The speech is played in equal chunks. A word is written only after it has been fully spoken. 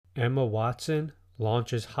Emma Watson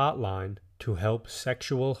launches hotline to help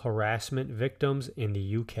sexual harassment victims in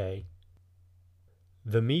the UK.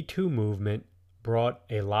 The Me Too movement brought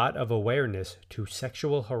a lot of awareness to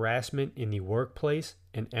sexual harassment in the workplace,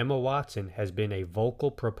 and Emma Watson has been a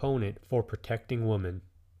vocal proponent for protecting women.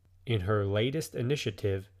 In her latest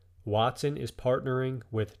initiative, Watson is partnering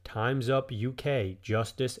with Time's Up UK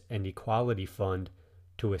Justice and Equality Fund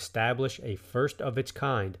to establish a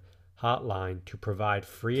first-of-its-kind hotline to provide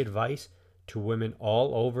free advice to women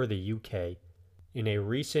all over the UK. In a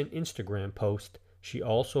recent Instagram post, she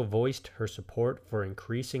also voiced her support for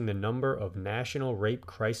increasing the number of National Rape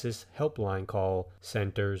Crisis Helpline call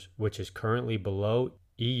centers, which is currently below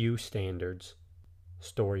EU standards.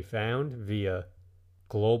 Story found via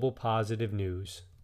Global Positive News.